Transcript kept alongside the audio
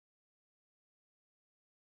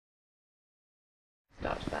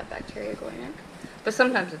bacteria going in. But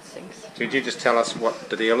sometimes it stinks. Could you just tell us what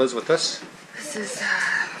the deal is with this? This is, no,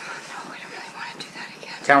 I don't really want to do that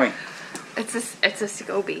again. Tell me. It's a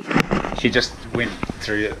SCOBY. She just went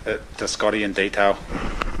through it to Scotty in detail.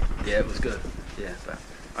 Yeah, it was good. Yeah, but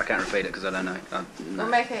I can't repeat it because I don't know. No.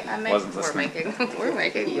 I'm making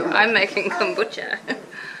kombucha.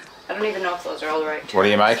 I don't even know if those are all the right terms. What are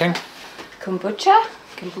you making? Kombucha?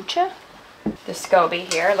 Kombucha? The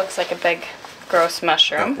SCOBY here looks like a big gross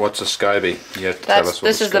mushroom. What's a SCOBY? You have to tell us what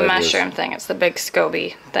this is the mushroom thing. It's the big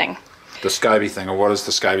SCOBY thing. The SCOBY thing, or what does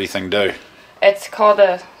the SCOBY thing do? It's called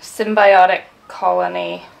a symbiotic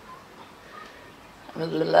colony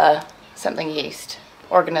something yeast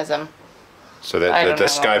organism. So that the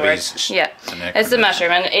SCOBY's... Yeah, it's the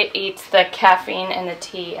mushroom, and it eats the caffeine and the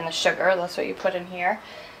tea and the sugar. That's what you put in here.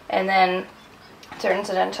 And then turns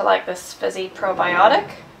it into like this fizzy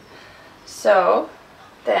probiotic. So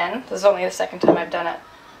then, this is only the second time I've done it.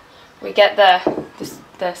 We get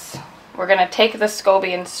this. We're going to take the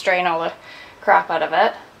SCOBY and strain all the crap out of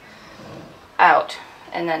it out.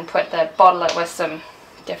 And then bottle it with some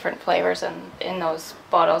different flavors in those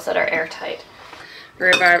bottles that are airtight.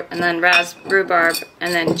 Rhubarb, and then rhubarb,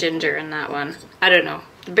 and then ginger in that one. I don't know.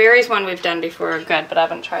 The berries one we've done before are good, but I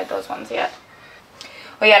haven't tried those ones yet.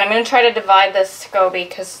 Oh yeah, and I'm going to try to divide this SCOBY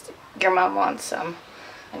because your mom wants some.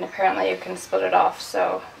 And apparently you can split it off,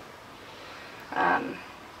 so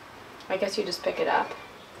I guess you just pick it up.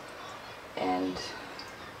 And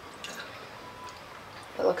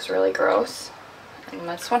it looks really gross. And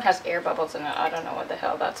this one has air bubbles in it. I don't know what the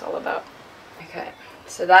hell that's all about. Okay,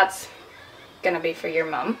 so that's gonna be for your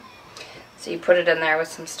mum. So you put it in there with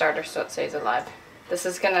some starter so it stays alive. This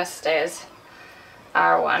is gonna stay as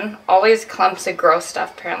our one. All these clumps of gross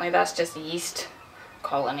stuff, apparently that's just yeast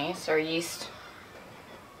colonies or yeast,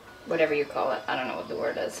 whatever you call it. I don't know what the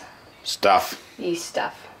word is. Stuff. Yeast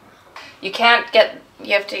stuff. You have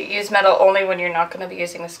to use metal only when you're not going to be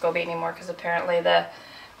using the SCOBY anymore, because apparently the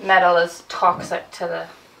metal is toxic to the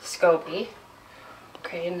SCOBY.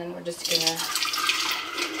 Okay, and then we're just going to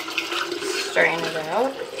strain it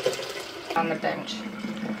out on the bench.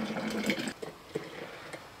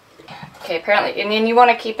 Okay, apparently, and then you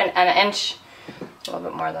want to keep an inch, a little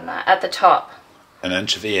bit more than that, at the top. An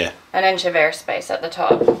inch of air. An inch of airspace at the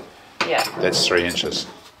top. Yeah. That's 3 inches.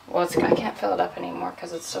 Well, I can't fill it up anymore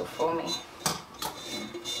because it's so foamy.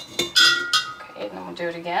 Okay, and then we'll do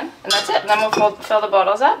it again. And that's it. And then we'll fill the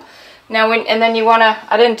bottles up. Now, and then you want to,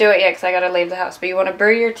 I didn't do it yet because I got to leave the house, but you want to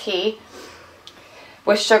brew your tea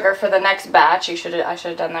with sugar for the next batch. I should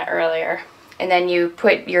have done that earlier. And then you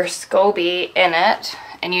put your SCOBY in it,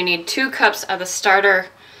 and you need 2 cups of the starter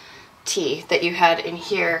tea that you had in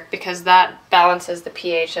here, because that balances the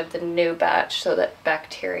pH of the new batch so that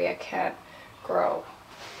bacteria can't grow.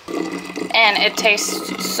 And it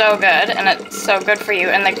tastes so good, and it's so good for you,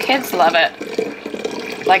 and the kids love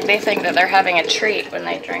it. Like, they think that they're having a treat when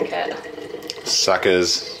they drink it.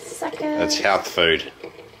 Suckers. Suckers. It's health food.